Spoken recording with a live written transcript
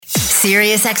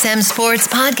SiriusXM Sports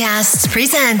Podcasts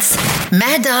presents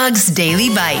Mad Dog's Daily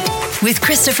Bite with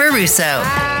Christopher Russo.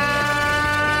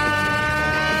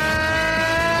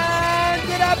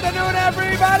 Good afternoon,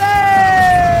 everybody!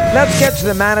 Let's get to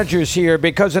the managers here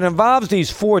because it involves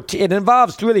it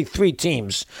involves really three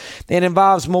teams. It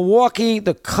involves Milwaukee,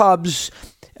 the Cubs,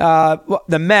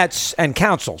 the Mets, and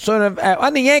Counsell. So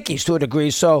on the Yankees to a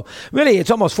degree. So really, it's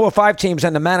almost 4 or 5 teams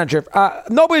and the manager.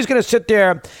 Nobody's going to sit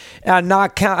there and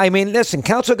not count. I mean, listen,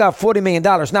 Counsell got $40 million.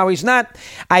 Now, he's not,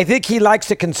 I think he likes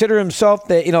to consider himself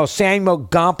the, Samuel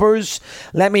Gompers.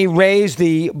 Let me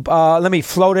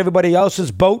float everybody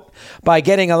else's boat by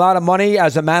getting a lot of money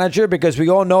as a manager, because we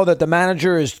all know that the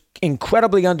manager is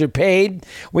incredibly underpaid.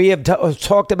 We have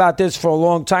talked about this for a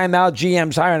long time now.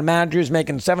 GMs hiring managers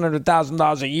making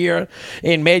 $700,000 a year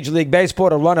in Major League Baseball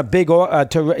to run a big,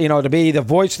 to be the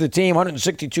voice of the team,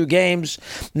 162 games,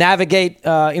 navigate,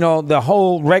 the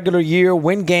whole regular year,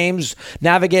 win games,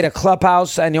 navigate a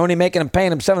clubhouse, and you're only paying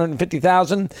them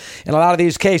 $750,000. In a lot of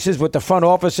these cases, with the front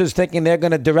offices thinking they're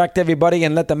going to direct everybody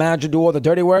and let the manager do all the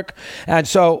dirty work. And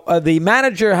so the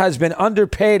manager has been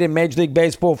underpaid in Major League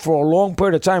Baseball for a long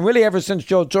period of time, really ever since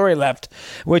Joe Torre left,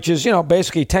 which is,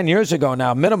 basically 10 years ago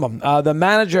now, minimum. The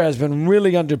manager has been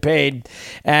really underpaid,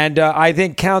 and I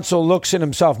think Counsell looks at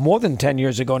himself more than 10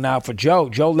 years ago now for Joe.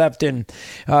 Joe left in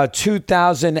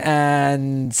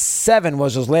 2007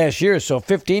 was his last year, so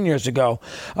 15 years ago.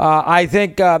 I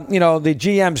think, the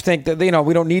GMs think that,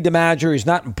 we don't need the manager. He's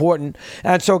not important.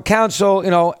 And so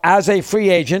Counsell, as a free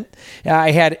agent, he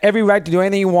had every right to do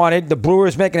anything he wanted. The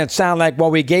Brewers making it sound like,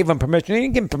 well, we gave him permission. He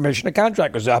didn't give him permission. The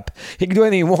contract was up. He can do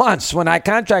anything he wants. When that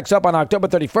contract's up on October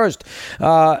 31st,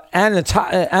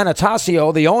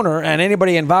 Anastasio, the owner, and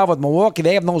anybody involved with Milwaukee,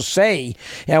 they have no say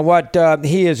in what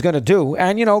he is going to do.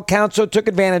 And, Counsell took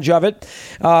advantage of it.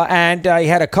 And he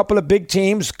had a couple of big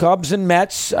teams, Cubs and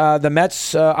Mets. The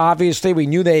Mets, obviously, we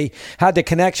knew they had the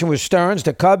connection with Stearns.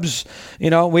 The Cubs, we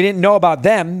didn't know about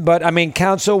them. But,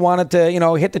 Counsell wanted to,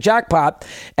 hit the jackpot.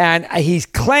 And he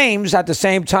claims at the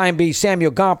same time be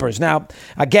Samuel Gompers. Now,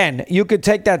 again, you could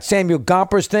take that Samuel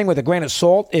Gompers thing with a grain of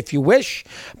salt if you wish.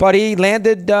 But he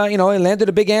landed,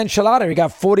 a big enchilada. He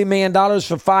got $40 million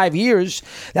for 5 years.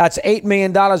 That's $8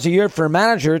 million a year for a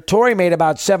manager. Torre made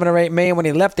about $7 or $8 million when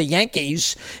he left the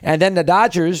Yankees. And then the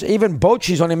Dodgers, even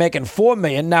Bochy's only making $4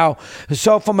 million. Now,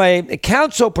 so from a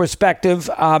Counsell perspective,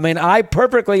 I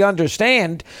perfectly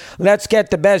understand. Let's get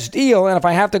the best deal. And if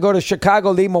I have to go to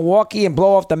Chicago, leave Milwaukee, and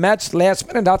blow off the Mets last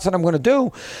minute, that's what I'm going to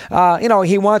do.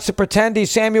 He wants to pretend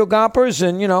he's Samuel Gompers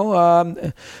and,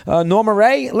 Norma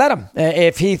Ray, let him.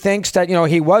 If he thinks that,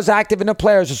 he was active in the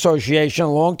Players Association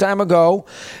a long time ago,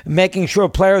 making sure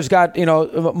players got,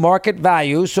 market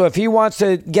value. So if he wants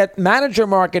to get manager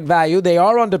market value, they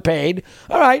are underpaid.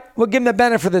 All right, we'll give him the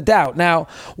benefit of the doubt. Now,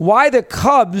 why the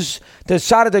Cubs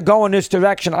decided to go in this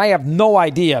direction, I have no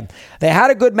idea. They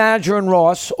had a good manager in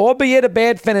Ross, albeit a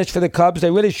bad finish for the Cubs.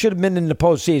 They really should have been in the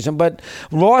postseason, but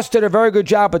Ross did a very good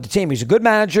job with the team. He's a good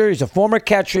manager. He's a former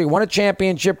catcher. He won a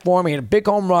championship for him. He had big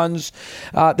home runs.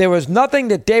 There was nothing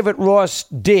that David Ross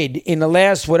did in the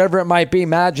last, whatever it might be,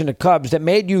 managing the Cubs that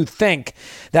made you think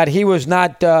that he was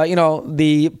not, that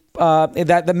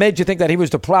made you think that he was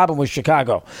the problem with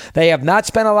Chicago. They have not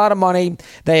spent a lot of money.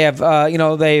 They have,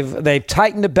 they've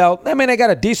tightened the belt. They got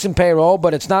a decent payroll,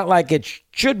 but it's not like it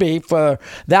should be for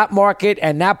that market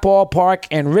and that ballpark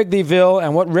and Wrigleyville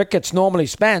and what Ricketts normally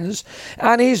spends.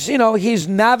 And he's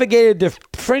navigated the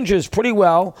fringes pretty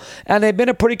well, and they've been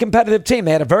a pretty competitive team.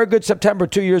 They had a very good September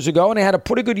 2 years ago, and they had a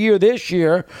pretty good year this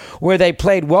year where they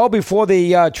played well before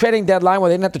the trading deadline, where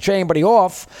they didn't have to trade anybody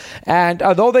off. And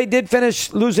although they did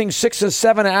finish losing 6 or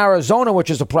 7 in Arizona, which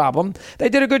is a problem, they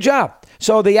did a good job.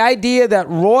 So the idea that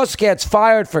Ross gets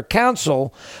fired for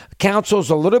Counsell's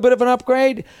a little bit of an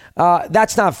upgrade,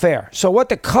 that's not fair. So what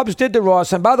the Cubs did to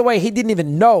Ross, and by the way, he didn't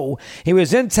even know he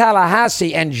was in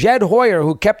Tallahassee, and Jed Hoyer,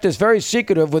 who kept this very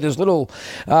secretive with his little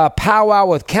powwow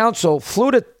with Counsell, flew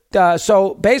to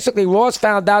so basically, Ross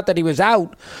found out that he was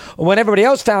out when everybody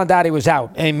else found out he was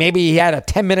out. And maybe he had a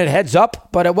 10-minute heads up,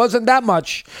 but it wasn't that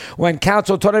much when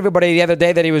Counsell told everybody the other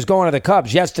day that he was going to the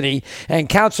Cubs yesterday. And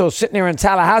Counsell sitting there in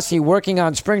Tallahassee working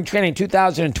on spring training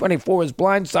 2024 was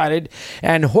blindsided.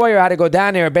 And Hoyer had to go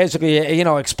down there and basically,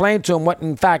 explain to him what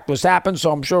in fact was happened.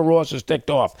 So I'm sure Ross is ticked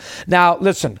off. Now,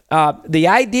 listen, the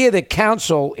idea that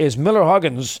Counsell is Miller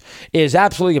Huggins is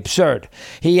absolutely absurd.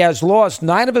 He has lost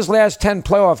 9 of his last 10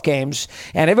 playoff playoff games,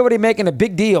 and everybody making a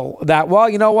big deal that, well,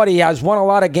 you know what, he has won a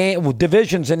lot of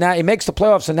divisions and that he makes the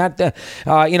playoffs and that,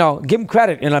 give him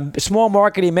credit. In a small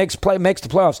market, he makes the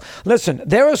playoffs. Listen,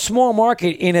 they're a small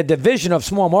market in a division of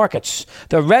small markets.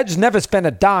 The Reds never spend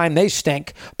a dime, they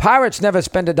stink. Pirates never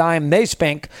spend a dime, they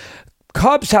stink.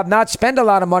 Cubs have not spent a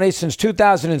lot of money since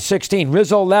 2016.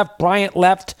 Rizzo left, Bryant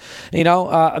left. They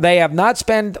have not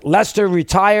spent. Lester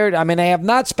retired. I mean, they have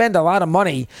not spent a lot of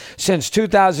money since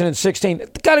 2016.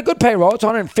 Got a good payroll. It's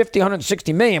 150,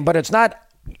 160 million, but it's not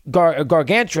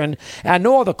gargantuan, and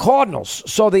nor the Cardinals.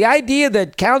 So the idea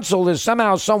that Counsell is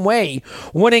somehow, some way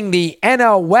winning the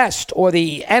NL West or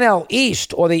the NL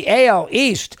East or the AL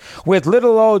East with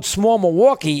little old small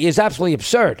Milwaukee is absolutely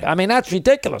absurd. I mean, that's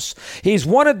ridiculous. He's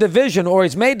won a division or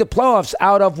he's made the playoffs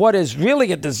out of what is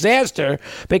really a disaster,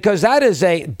 because that is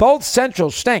both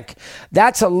Centrals stink.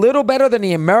 That's a little better than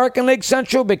the American League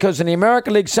Central, because in the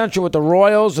American League Central with the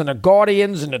Royals and the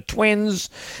Guardians and the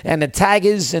Twins and the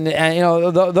Tigers and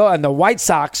the White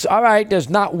Sox, all right, there's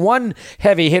not one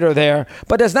heavy hitter there,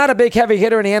 but there's not a big heavy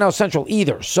hitter in the NL Central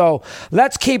either. So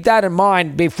let's keep that in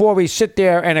mind before we sit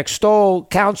there and extol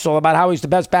Counsell about how he's the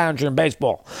best manager in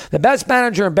baseball. The best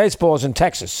manager in baseball is in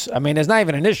Texas. I mean, there's not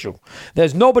even an issue.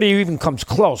 There's nobody who even comes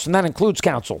close, and that includes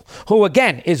Counsell, who,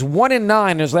 again, is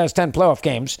 1-9 in his last 10 playoff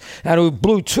games, and who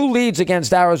blew 2 leads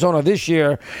against Arizona this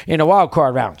year in the wild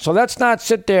card round. So let's not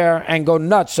sit there and go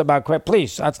nuts about Craig.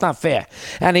 Please, that's not fair.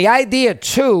 And the idea,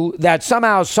 too, that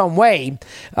somehow, some way,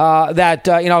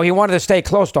 he wanted to stay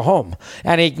close to home.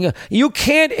 And you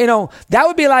can't, that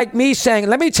would be like me saying,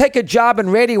 let me take a job in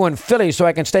radio in Philly so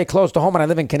I can stay close to home and I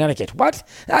live in Connecticut. What?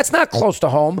 That's not close to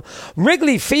home.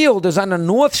 Wrigley Field is on the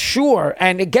North Shore,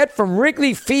 and to get from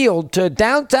Wrigley Field to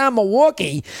downtown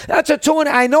Milwaukee, that's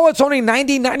I know it's only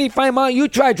 90, 95 miles. You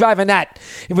try driving that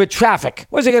with traffic.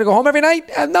 Was he going to go home every night?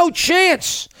 No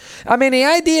chance. I mean, the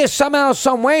idea is somehow,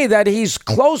 some way that he's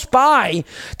close by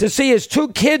to see his 2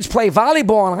 kids play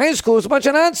volleyball in high school is a bunch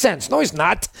of nonsense. No, he's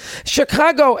not.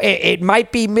 Chicago, it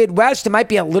might be Midwest. It might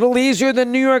be a little easier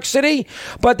than New York City.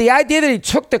 But the idea that he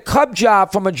took the Cub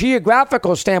job from a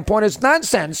geographical standpoint is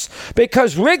nonsense,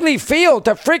 because Wrigley Field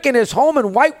to freaking his home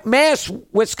in White Mass,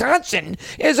 Wisconsin,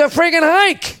 is a freaking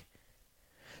hike.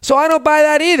 So I don't buy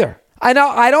that either. I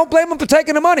don't blame him for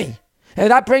taking the money. And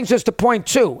that brings us to point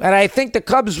 2. And I think the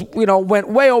Cubs, went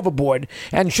way overboard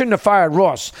and shouldn't have fired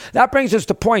Ross. That brings us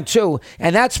to point 2,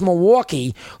 and that's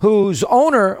Milwaukee, whose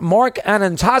owner, Mark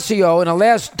Anastasio, in the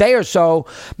last day or so,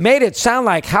 made it sound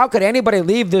like, how could anybody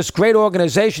leave this great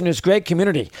organization, this great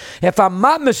community? If I'm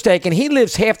not mistaken, he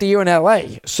lives half the year in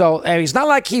L.A. So it's not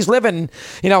like he's living,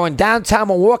 in downtown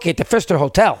Milwaukee at the Pfister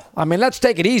Hotel. I mean, let's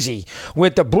take it easy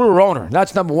with the Brewer owner.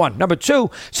 That's number 1. Number 2,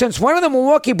 since when are the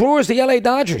Milwaukee Brewers the L.A.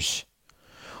 Dodgers?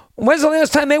 When's the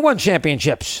last time they won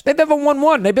championships? They've never won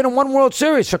one. They've been in one World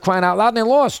Series, for crying out loud, and they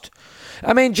lost.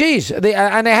 I mean, geez, they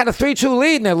had a 3-2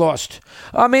 lead and they lost.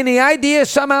 I mean, the idea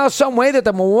somehow, some way that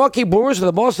the Milwaukee Brewers or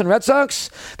the Boston Red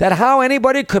Sox, that how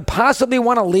anybody could possibly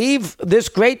want to leave this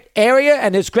great area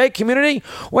and this great community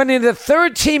when they're the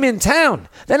 3rd team in town.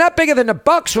 They're not bigger than the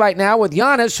Bucks right now with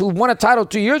Giannis, who won a title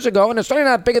 2 years ago, and they're certainly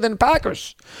not bigger than the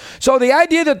Packers. So the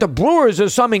idea that the Brewers are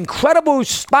some incredible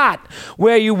spot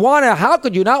where how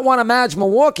could you not want to manage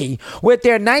Milwaukee with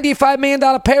their $95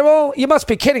 million payroll? You must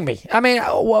be kidding me. I mean,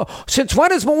 since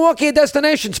when is Milwaukee a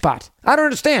destination spot? I don't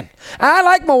understand. I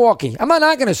like Milwaukee. I'm not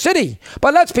knocking a city.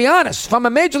 But let's be honest. From a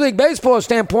Major League Baseball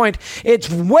standpoint, it's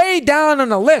way down on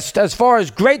the list as far as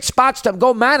great spots to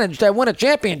go manage to win a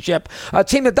championship. A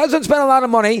team that doesn't spend a lot of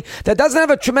money, that doesn't have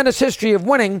a tremendous history of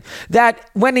winning, that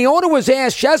when the owner was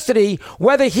asked yesterday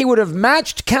whether he would have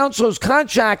matched Counsell's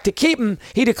contract to keep him,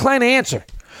 he declined to answer.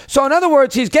 So in other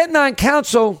words, he's getting on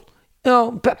Counsell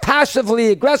passively,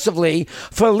 aggressively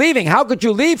for leaving. How could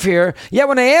you leave here? Yet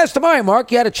when they asked him, all right,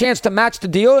 Mark, you had a chance to match the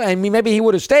deal and maybe he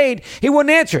would have stayed, he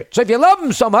wouldn't answer it. So if you love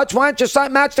him so much, why don't you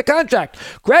match the contract?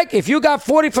 Greg, if you got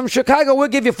 40 from Chicago, we'll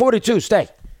give you 42. Stay.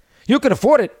 You can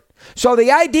afford it. So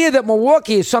the idea that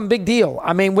Milwaukee is some big deal,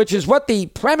 I mean, which is what the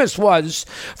premise was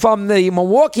from the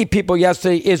Milwaukee people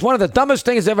yesterday, is one of the dumbest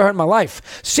things I've ever heard in my life.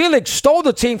 Selig stole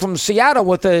the team from Seattle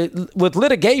with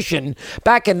litigation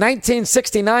back in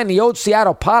 1969, the old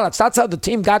Seattle Pilots. That's how the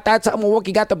team got, that's how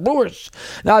Milwaukee got the Brewers.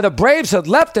 Now, the Braves had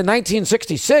left in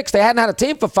 1966. They hadn't had a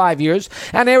team for 5 years,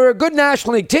 and they were a good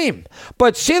National League team.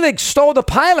 But Selig stole the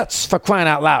Pilots, for crying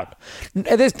out loud.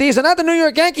 These are not the New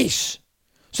York Yankees.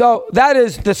 So that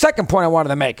is the second point I wanted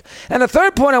to make. And the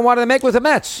third point I wanted to make was the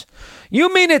Mets.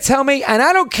 You mean to tell me, and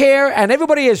I don't care, and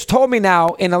everybody has told me now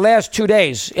in the last 2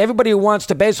 days, everybody who wants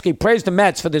to basically praise the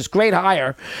Mets for this great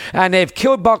hire, and they've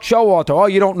killed Buck Showalter. Oh,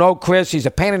 you don't know Chris. He's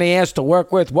a pain in the ass to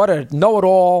work with. What a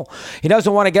know-it-all. He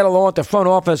doesn't want to get along with the front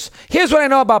office. Here's what I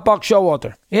know about Buck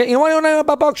Showalter. You know what I know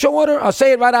about Buck Showalter? I'll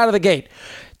say it right out of the gate.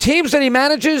 Teams that he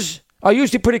manages are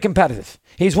usually pretty competitive.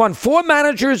 He's won 4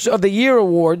 Managers of the Year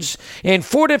awards in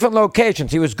 4 different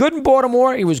locations. He was good in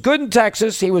Baltimore. He was good in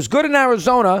Texas. He was good in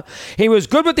Arizona. He was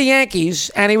good with the Yankees.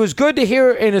 And he was good to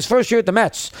hear in his first year at the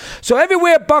Mets. So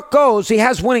everywhere Buck goes, he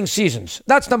has winning seasons.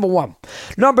 That's number one.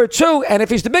 Number two, and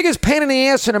if he's the biggest pain in the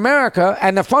ass in America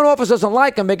and the front office doesn't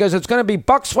like him because it's going to be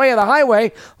Buck's way or the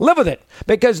highway, live with it.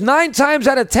 Because 9 times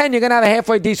out of 10, you're going to have a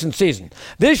halfway decent season.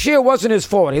 This year wasn't his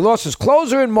fault. He lost his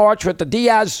closer in March with the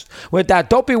Diaz, with that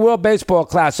dopey World Baseball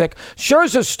Classic.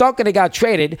 Scherzer stunk and he got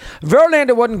traded.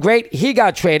 Verlander wasn't great. He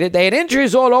got traded. They had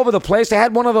injuries all over the place. They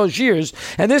had one of those years.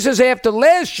 And this is after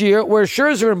last year where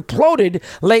Scherzer imploded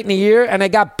late in the year and they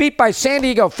got beat by San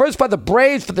Diego, first by the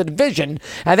Braves for the division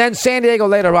and then San Diego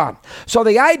later on. So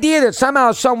the idea that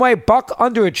somehow, some way Buck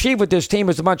underachieved with this team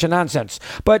is a bunch of nonsense.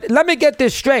 But let me get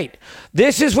this straight.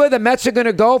 This is where the Mets are going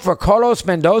to go for Carlos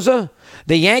Mendoza,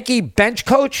 the Yankee bench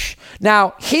coach.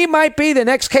 Now, he might be the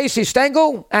next Casey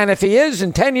Stengel, and if he is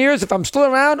in 10 years, if I'm still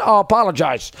around, I'll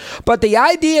apologize. But the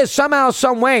idea is somehow,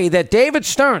 some way that David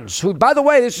Stearns, who, by the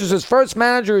way, this is his first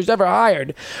manager he's ever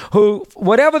hired, who,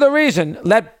 whatever the reason,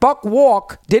 let Buck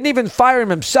walk, didn't even fire him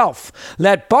himself,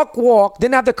 let Buck walk,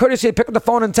 didn't have the courtesy to pick up the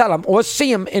phone and tell him or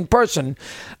see him in person,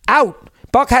 out.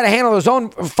 Buck had to handle his own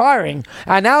firing,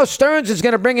 and now Stearns is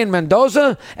going to bring in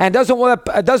Mendoza and doesn't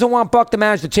want Buck to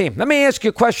manage the team. Let me ask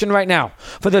you a question right now.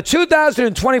 For the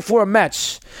 2024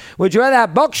 Mets, would you rather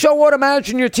have Buck Showalter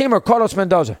managing your team or Carlos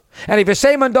Mendoza? And if you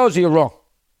say Mendoza, you're wrong.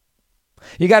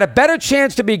 You got a better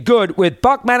chance to be good with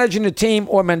Buck managing the team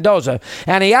or Mendoza.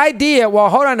 And the idea, well,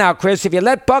 hold on now, Chris. If you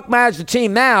let Buck manage the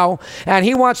team now and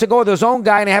he wants to go with his own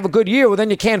guy and have a good year, well, then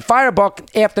you can't fire Buck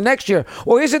after next year.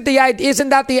 Well,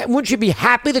 wouldn't you be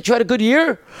happy that you had a good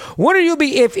year? Wouldn't you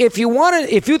be, if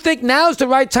you think now's the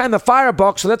right time to fire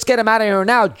Buck, so let's get him out of here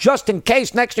now, just in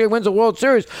case next year he wins a World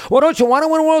Series. Well, don't you want to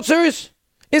win a World Series?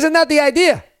 Isn't that the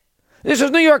idea? This is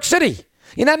New York City.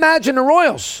 You're not managing the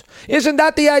Royals. Isn't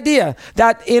that the idea?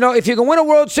 That, if you can win a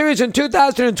World Series in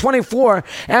 2024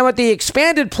 and with the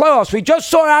expanded playoffs, we just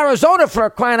saw Arizona, for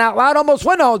crying out loud, almost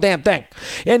win the whole damn thing.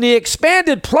 In the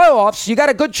expanded playoffs, you got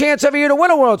a good chance every year to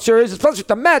win a World Series, especially with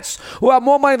the Mets, who have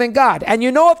more money than God. And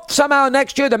if somehow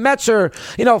next year the Mets are,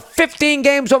 15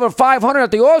 games over 500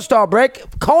 at the All-Star break,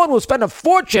 Cohen will spend a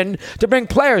fortune to bring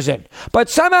players in. But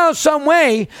somehow, some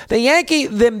way,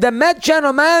 the Met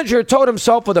general manager told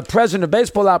himself, or the president of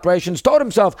baseball operations told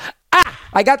himself,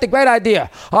 I got the great idea.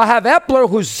 I'll have Epler,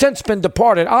 who's since been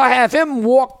departed. I'll have him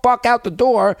walk Buck out the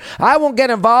door. I won't get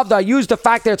involved. I'll use the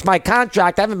fact that it's my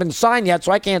contract. I haven't been signed yet,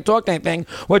 so I can't talk anything,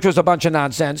 which was a bunch of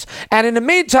nonsense. And in the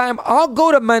meantime, I'll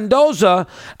go to Mendoza.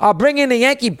 I'll bring in the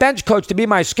Yankee bench coach to be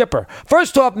my skipper.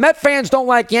 First off, Met fans don't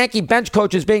like Yankee bench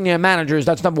coaches being their managers.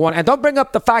 That's number one. And don't bring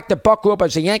up the fact that Buck grew up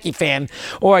as a Yankee fan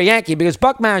or a Yankee, because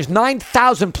Buck managed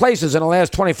 9,000 places in the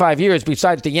last 25 years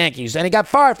besides the Yankees. And he got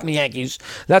fired from the Yankees.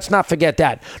 Let's not forget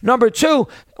that. Number two,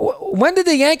 when did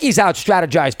the Yankees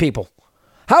out-strategize people?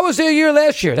 How was their year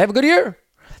last year? They have a good year?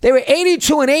 They were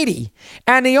 82-80,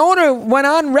 and the owner went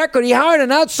on record. He hired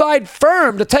an outside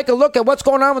firm to take a look at what's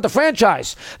going on with the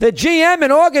franchise. The GM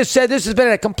in August said this has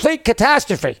been a complete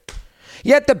catastrophe.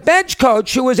 Yet the bench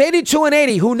coach, who was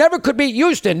 82-80, who never could beat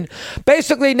Houston,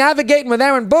 basically navigating with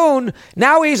Aaron Boone,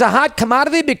 now he's a hot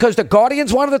commodity because the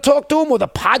Guardians wanted to talk to him or the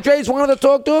Padres wanted to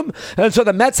talk to him, and so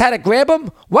the Mets had to grab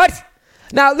him? What?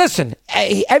 Now, listen,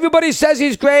 everybody says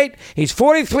he's great. He's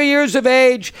 43 years of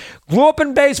age, grew up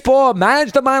in baseball,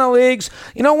 managed the minor leagues.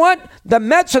 You know what? The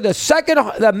Mets are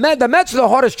the Mets are the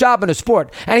hardest job in the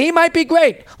sport. And he might be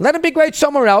great. Let him be great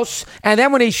somewhere else. And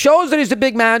then when he shows that he's a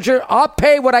big manager, I'll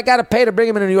pay what I got to pay to bring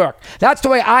him into New York. That's the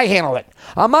way I handle it.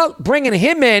 I'm not bringing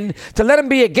him in to let him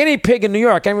be a guinea pig in New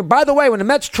York. And by the way, when the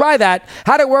Mets try that,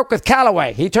 how'd it work with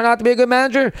Callaway? He turned out to be a good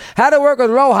manager. How'd it work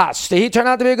with Rojas? Did he turn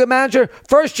out to be a good manager?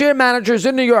 First-year managers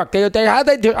in New York. How'd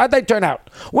they turn out?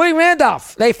 Willie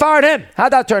Randolph, they fired him.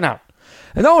 How'd that turn out?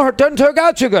 And no, it didn't turn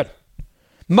out too good.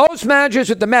 Most managers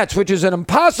with the Mets, which is an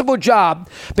impossible job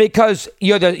because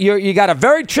you got a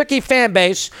very tricky fan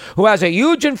base who has a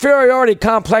huge inferiority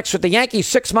complex with the Yankees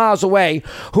 6 miles away,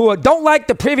 who don't like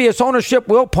the previous ownership,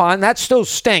 Wilpon. That still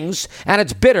stings, and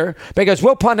it's bitter because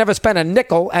Wilpon never spent a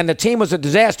nickel, and the team was a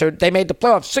disaster. They made the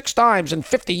playoffs 6 times in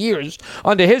 50 years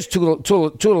under his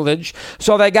tutelage,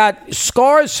 so they got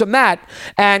scars from that,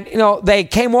 and they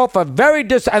came off a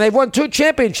and they won 2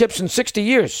 championships in 60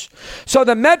 years. So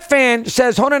the Met fan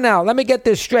says, hold on now, let me get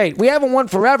this straight. We haven't won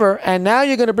forever, and now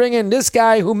you're going to bring in this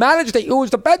guy who was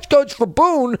the bench coach for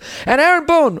Boone, and Aaron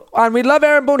Boone, and we love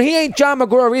Aaron Boone. He ain't John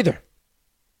McGraw either.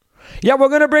 Yeah, we're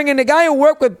going to bring in the guy who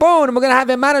worked with Boone, and we're going to have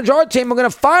him manage our team. We're going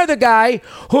to fire the guy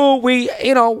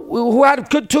who had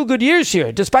 2 good years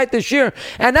here, despite this year.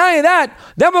 And not only that,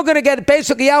 then we're going to get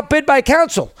basically outbid by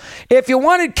Counsell. If you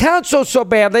wanted Counsell so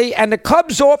badly, and the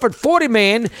Cubs offered $40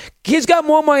 million, he's got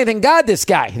more money than God, this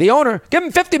guy, the owner. Give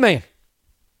him $50 million.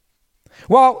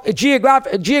 Well,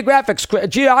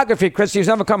 geography, Chris, he's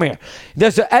never come here.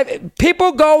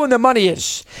 People go when the money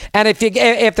is. And if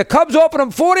the Cubs offer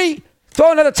him 40,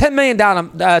 throw another $10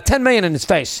 million in his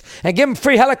face and give him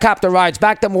free helicopter rides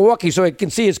back to Milwaukee so he can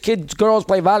see his kids, girls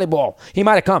play volleyball. He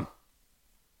might have come.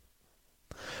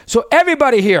 So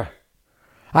everybody here,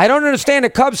 I don't understand the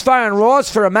Cubs firing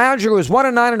Ross for a manager who has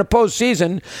 1-9 in the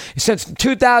postseason since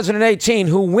 2018,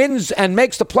 who wins and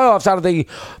makes the playoffs out of the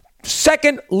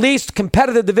second least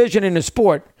competitive division in the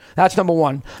sport. That's number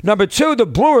one. Number two, the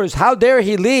Brewers, how dare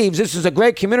he leaves? This is a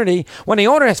great community. When the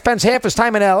owner spends half his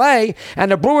time in L.A., and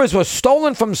the Brewers were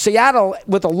stolen from Seattle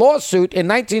with a lawsuit in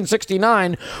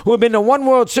 1969, who have been to one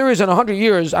World Series in 100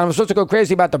 years. I'm supposed to go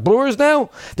crazy about the Brewers now?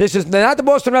 They're not the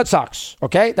Boston Red Sox,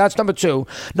 okay? That's number two.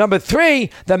 Number three,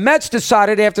 the Mets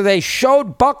decided after they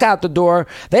showed Buck out the door,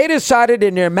 they decided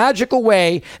in their magical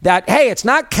way that, hey, it's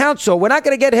not Counsell. We're not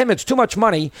going to get him. It's too much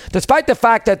money, despite the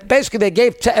fact that basically they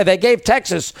gave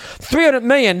Texas $300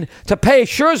 million to pay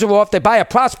Scherzer off to buy a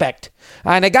prospect.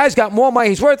 And the guy's got more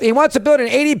money. He wants to build an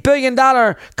 $80 billion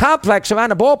complex around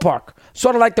the ballpark,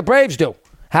 sort of like the Braves do.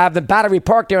 Have the Battery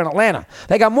Park there in Atlanta.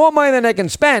 They got more money than they can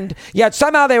spend, yet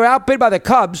somehow they were outbid by the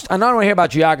Cubs. And I don't want to hear about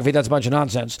geography. That's a bunch of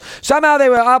nonsense. Somehow they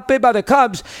were outbid by the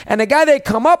Cubs, and the guy they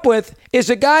come up with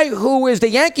is a guy who is the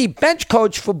Yankee bench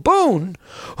coach for Boone,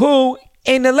 who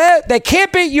they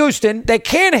can't beat Houston. They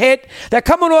can't hit. They're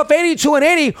coming off 82 and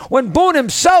 80 when Boone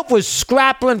himself was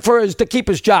scrapping to keep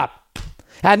his job.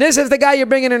 And this is the guy you're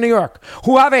bringing in New York,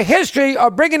 who have a history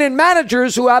of bringing in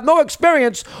managers who have no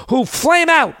experience, who flame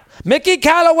out. Mickey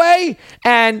Callaway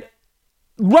and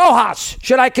Rojas.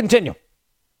 Should I continue?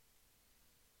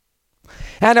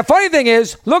 And the funny thing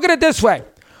is, look at it this way.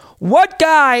 What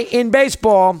guy in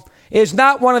baseball is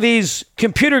not one of these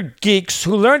computer geeks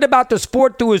who learned about the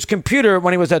sport through his computer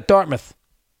when he was at Dartmouth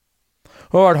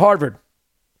or at Harvard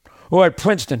or at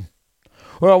Princeton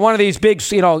or one of these big,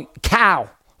 Cal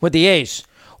with the A's?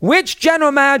 Which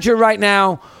general manager right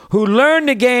now who learned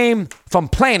the game from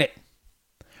playing it,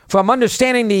 from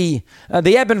understanding the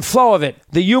ebb and flow of it,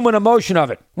 the human emotion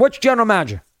of it? Which general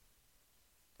manager?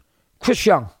 Chris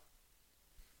Young.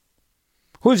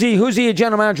 Who's he a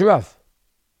general manager of?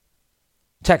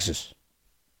 Texas.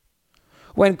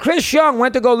 When Chris Young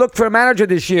went to go look for a manager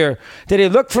this year, did he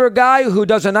look for a guy who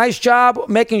does a nice job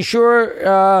making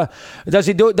sure, does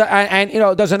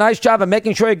a nice job of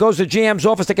making sure he goes to GM's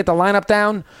office to get the lineup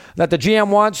down that the GM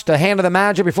wants to hand to the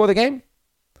manager before the game?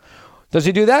 Does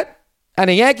he do that? And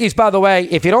the Yankees, by the way,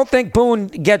 if you don't think Boone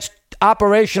gets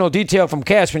operational detail from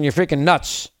Cashman, you're freaking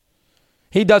nuts.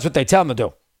 He does what they tell him to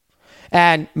do.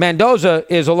 And Mendoza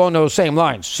is along those same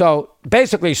lines. So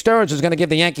basically, Stearns is going to give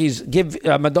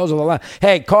Mendoza the line.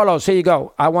 Hey, Carlos, here you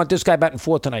go. I want this guy batting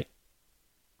fourth tonight.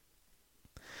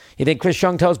 You think Chris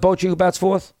Young tells Bochy who bats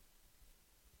fourth?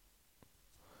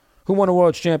 Who won a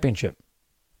World Championship?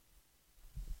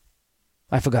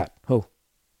 I forgot. Who?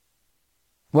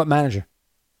 What manager?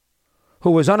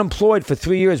 Who was unemployed for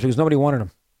 3 years because nobody wanted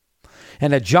him.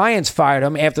 And the Giants fired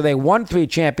him after they won 3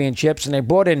 championships, and they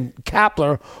brought in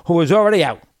Kapler, who was already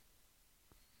out.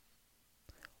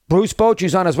 Bruce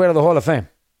Bochy's on his way to the Hall of Fame.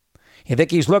 You think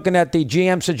he's looking at the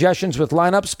GM suggestions with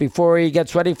lineups before he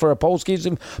gets ready for a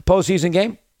postseason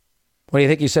game? What do you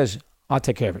think he says? I'll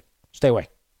take care of it. Stay away.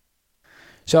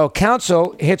 So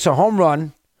Counsell hits a home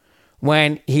run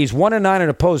when he's 1-9 in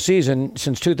the postseason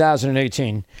since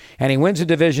 2018, and he wins the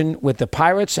division with the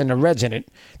Pirates and the Reds in it.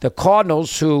 The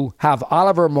Cardinals, who have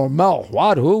Oliver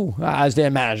Marmol, as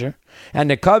their manager, and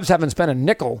the Cubs haven't spent a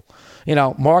nickel.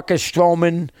 Marcus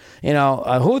Stroman,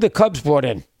 who the Cubs brought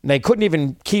in? They couldn't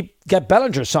even get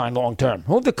Bellinger signed long term.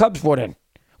 Who have the Cubs brought in?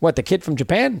 What, the kid from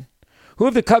Japan? Who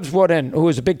have the Cubs brought in who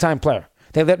is a big-time player?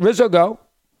 They let Rizzo go.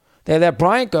 They let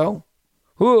Bryant go.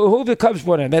 Who the Cubs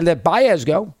brought in? They let Baez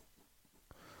go.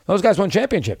 Those guys won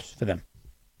championships for them.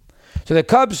 So the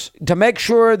Cubs, to make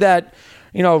sure that,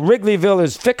 Wrigleyville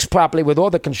is fixed properly with all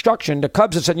the construction, the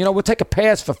Cubs have said, we'll take a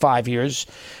pass for 5 years.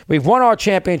 We've won our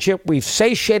championship. We've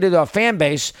satiated our fan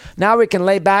base. Now we can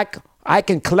lay back. I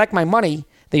can collect my money,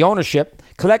 the ownership,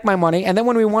 collect my money, and then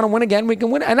when we want to win again, we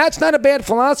can win. And that's not a bad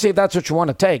philosophy if that's what you want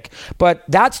to take. But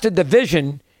that's the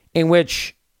division in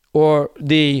which, that's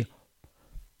the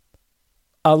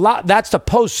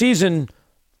postseason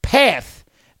path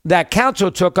that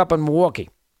Counsell took up in Milwaukee.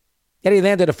 Yet he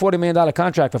landed a $40 million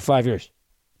contract for 5 years.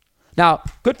 Now,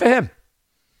 good for him.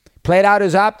 Played out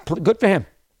his op. Good for him.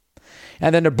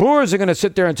 And then the Brewers are going to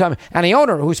sit there and tell me, and the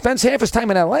owner, who spends half his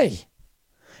time in L.A.,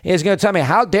 is going to tell me,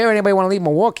 how dare anybody want to leave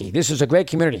Milwaukee? This is a great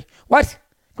community. What?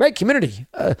 Great community?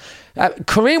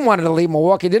 Kareem wanted to leave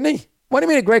Milwaukee, didn't he? What do you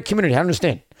mean a great community? I don't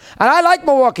understand. And I like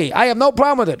Milwaukee. I have no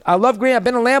problem with it. I love Green. I've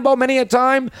been in Lambeau many a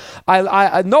time.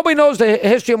 Nobody knows the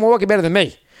history of Milwaukee better than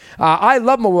me. I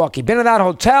love Milwaukee. Been in that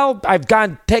hotel. I've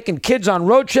taken kids on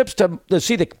road trips to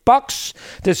see the Bucks,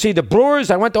 to see the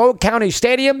Brewers. I went to Oak County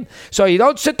Stadium. So you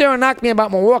don't sit there and knock me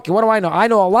about Milwaukee. What do I know? I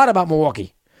know a lot about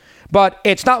Milwaukee. But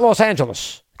it's not Los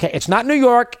Angeles. Okay, it's not New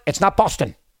York. It's not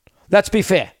Boston. Let's be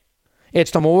fair.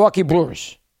 It's the Milwaukee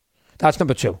Brewers. That's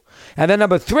number 2. And then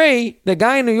number 3, the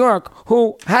guy in New York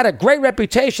who had a great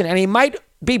reputation, and he might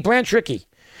be Branch Rickey.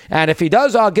 And if he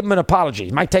does, I'll give him an apology.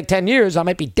 It might take 10 years. I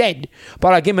might be dead,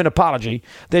 but I'll give him an apology.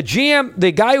 The GM,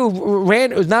 the guy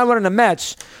who's now running the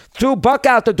Mets, threw Buck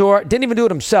out the door, didn't even do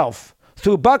it himself.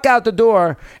 Threw Buck out the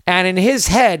door, and in his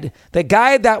head, the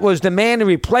guy that was the man to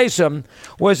replace him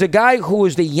was the guy who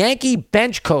was the Yankee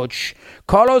bench coach,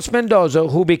 Carlos Mendoza,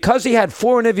 who, because he had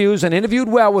 4 interviews and interviewed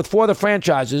well with 4 of the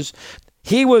franchises,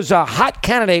 he was a hot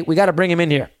candidate. We got to bring him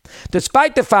in here.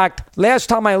 Despite the fact, last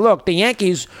time I looked, the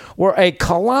Yankees were a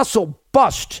colossal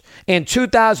bust in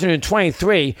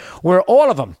 2023, where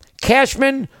all of them,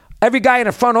 Cashman, every guy in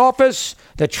the front office,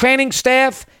 the training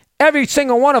staff, every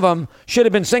single one of them should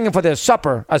have been singing for their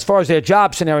supper as far as their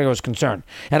job scenario is concerned.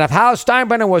 And if Hal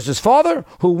Steinbrenner was his father,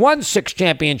 who won 6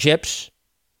 championships,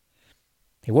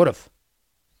 he would have.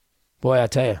 Boy, I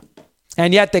tell you.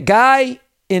 And yet the guy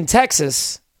in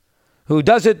Texas who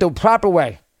does it the proper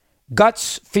way,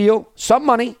 guts, feel, some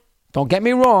money. Don't get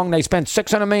me wrong. They spent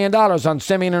 $600 million on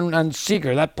Semien and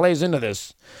Seager. That plays into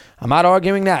this. I'm not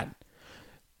arguing that.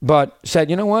 But said,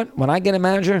 you know what? When I get a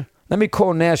manager, let me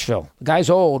call Nashville. The guy's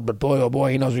old, but boy, oh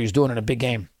boy, he knows what he's doing in a big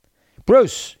game.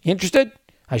 Bruce, you interested?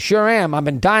 I sure am. I've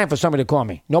been dying for somebody to call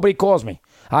me. Nobody calls me.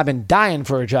 I've been dying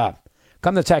for a job.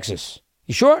 Come to Texas.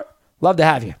 You sure? Love to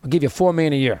have you. I'll give you $4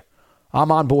 million a year.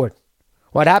 I'm on board.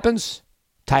 What happens?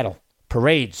 Title.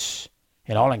 Parades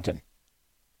in Arlington.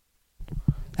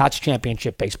 That's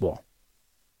championship baseball.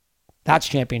 That's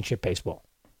championship baseball.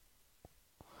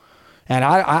 And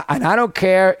I don't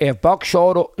care if Buck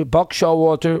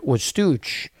Showalter was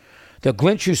Stooge, the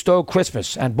Grinch who stole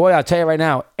Christmas. And boy, I'll tell you right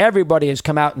now, everybody has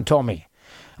come out and told me.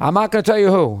 I'm not going to tell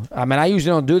you who. I mean, I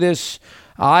usually don't do this.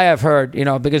 I have heard,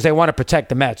 because they want to protect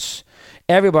the Mets.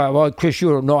 Everybody, well, Chris, you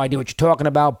have no idea what you're talking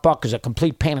about. Buck is a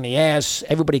complete pain in the ass.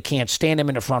 Everybody can't stand him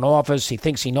in the front office. He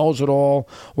thinks he knows it all.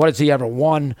 What has he ever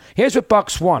won? Here's what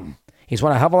Buck's won. He's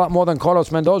won a hell of a lot more than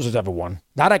Carlos Mendoza's ever won.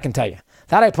 That I can tell you.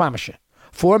 That I promise you.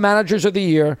 4 managers of the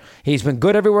year. He's been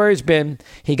good everywhere he's been.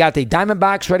 He got the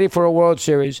Diamondbacks ready for a World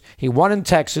Series. He won in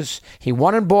Texas. He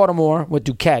won in Baltimore with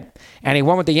Duquette. And he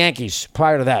won with the Yankees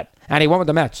prior to that. And he won with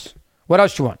the Mets. What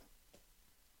else do you want?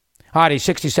 All right, he's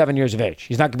 67 years of age.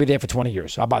 He's not going to be there for 20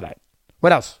 years. I'll buy that.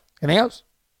 What else? Anything else?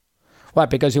 What,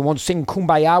 because he won't sing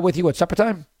Kumbaya with you at supper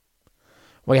time?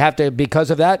 Well, you have to, because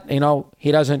of that,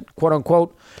 he doesn't, quote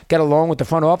unquote, get along with the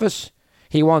front office.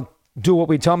 He won't do what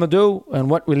we tell him to do and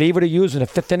what reliever to use in the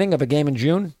 5th inning of a game in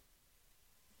June.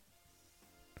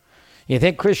 You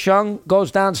think Chris Young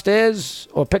goes downstairs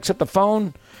or picks up the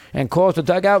phone and calls the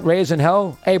dugout, raising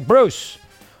hell? Hey, Bruce,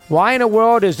 why in the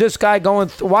world is this guy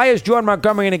why is Jordan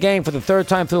Montgomery in the game for the 3rd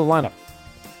time through the lineup?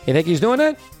 You think he's doing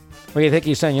that? Or you think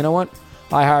he's saying, you know what?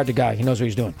 I hired the guy. He knows what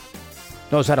he's doing.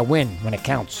 Knows how to win when it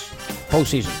counts.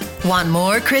 Postseason. Want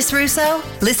more Chris Russo?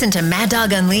 Listen to Mad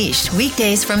Dog Unleashed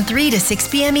weekdays from 3 to 6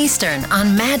 p.m. Eastern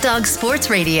on Mad Dog Sports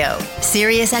Radio.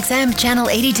 Sirius XM Channel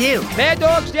 82. Mad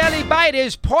Dog's Daily Bite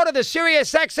is part of the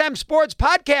Sirius XM Sports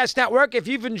Podcast Network. If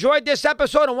you've enjoyed this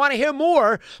episode and want to hear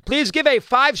more, please give a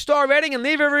 5-star rating and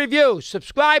leave a review.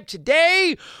 Subscribe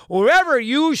today wherever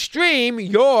you stream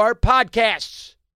your podcasts.